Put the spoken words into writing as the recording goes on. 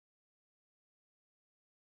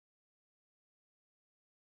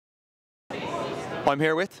I'm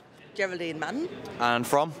here with Geraldine Madden, and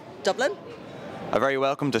from Dublin. a very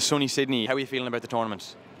welcome to sunny Sydney. How are you feeling about the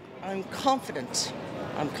tournament? I'm confident.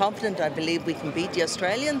 I believe we can beat the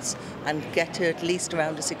Australians and get to at least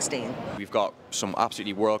around the 16. We've got some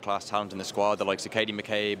absolutely world-class talent in the squad, the likes of Katie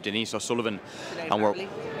McCabe, Denise O'Sullivan, and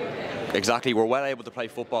we're well able to play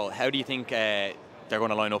football. How do you think they're going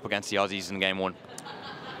to line up against the Aussies in game one?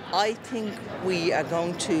 I think we are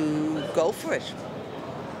going to go for it.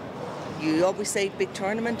 You always say big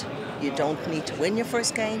tournament, you don't need to win your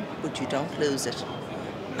first game, but you don't lose it.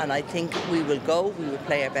 And I think we will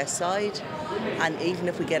play our best side, and even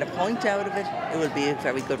if we get a point out of it, it will be a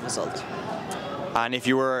very good result. And if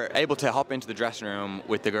you were able to hop into the dressing room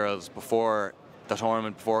with the girls before the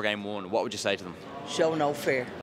tournament, before game one, what would you say to them? Show no fear.